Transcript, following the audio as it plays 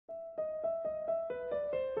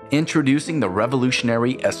Introducing the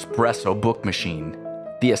revolutionary Espresso Book Machine.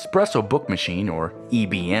 The Espresso Book Machine, or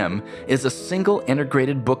EBM, is a single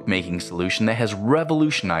integrated bookmaking solution that has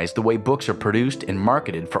revolutionized the way books are produced and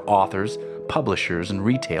marketed for authors, publishers, and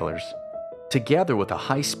retailers. Together with a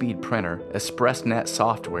high-speed printer, EspressoNet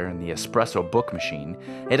software, and the Espresso Book Machine,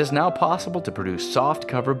 it is now possible to produce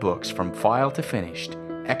soft-cover books from file to finished,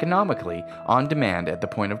 economically, on demand at the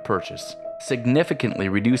point of purchase, significantly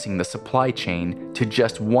reducing the supply chain to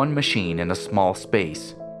just one machine in a small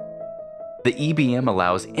space. The EBM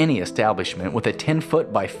allows any establishment with a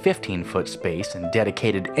 10-foot by 15-foot space and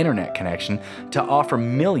dedicated internet connection to offer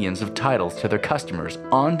millions of titles to their customers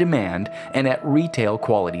on demand and at retail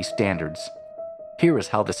quality standards. Here is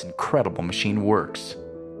how this incredible machine works.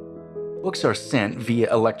 Books are sent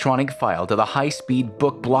via electronic file to the high-speed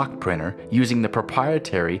book block printer using the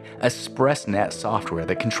proprietary EspressoNet software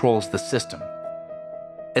that controls the system.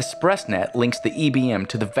 EspressoNet links the EBM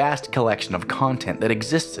to the vast collection of content that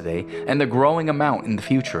exists today and the growing amount in the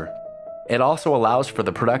future. It also allows for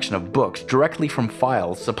the production of books directly from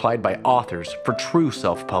files supplied by authors for true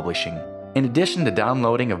self-publishing. In addition to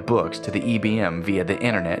downloading of books to the EBM via the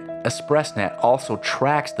internet, EspressoNet also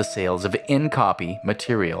tracks the sales of in-copy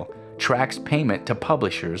material, tracks payment to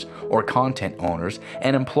publishers or content owners,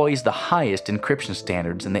 and employs the highest encryption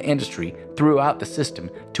standards in the industry throughout the system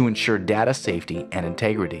to ensure data safety and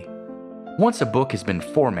integrity. Once a book has been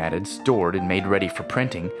formatted, stored, and made ready for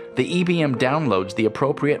printing, the EBM downloads the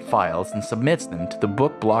appropriate files and submits them to the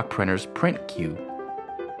book block printer's print queue.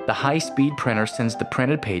 The high-speed printer sends the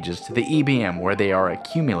printed pages to the EBM where they are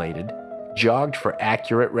accumulated, jogged for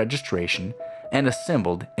accurate registration, and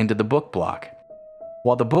assembled into the book block.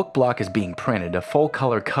 While the book block is being printed, a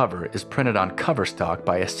full-color cover is printed on cover stock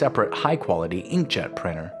by a separate high-quality inkjet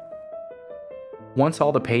printer. Once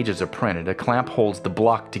all the pages are printed, a clamp holds the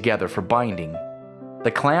block together for binding. The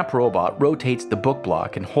clamp robot rotates the book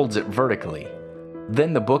block and holds it vertically.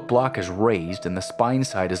 Then the book block is raised and the spine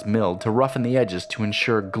side is milled to roughen the edges to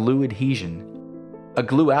ensure glue adhesion. A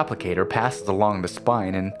glue applicator passes along the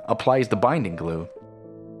spine and applies the binding glue.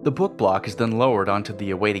 The book block is then lowered onto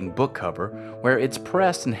the awaiting book cover, where it's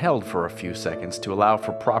pressed and held for a few seconds to allow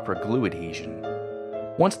for proper glue adhesion.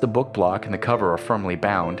 Once the book block and the cover are firmly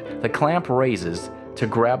bound, the clamp raises to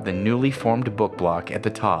grab the newly formed book block at the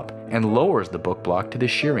top and lowers the book block to the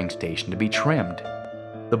shearing station to be trimmed.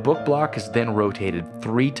 The book block is then rotated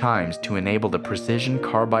 3 times to enable the precision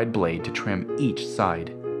carbide blade to trim each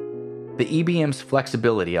side. The EBM's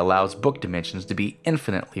flexibility allows book dimensions to be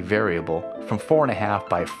infinitely variable, from 4.5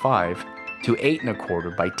 by 5 to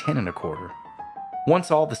 8.25 by 10.25.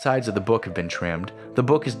 Once all the sides of the book have been trimmed, the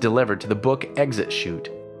book is delivered to the book exit chute.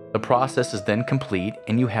 The process is then complete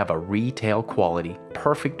and you have a retail quality,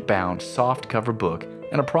 perfect bound, soft cover book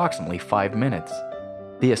in approximately 5 minutes.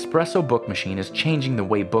 The Espresso Book Machine is changing the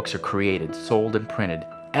way books are created, sold, and printed,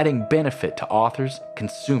 adding benefit to authors,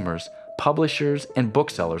 consumers, publishers, and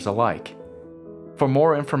booksellers alike. For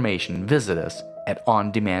more information, visit us at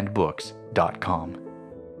ondemandbooks.com.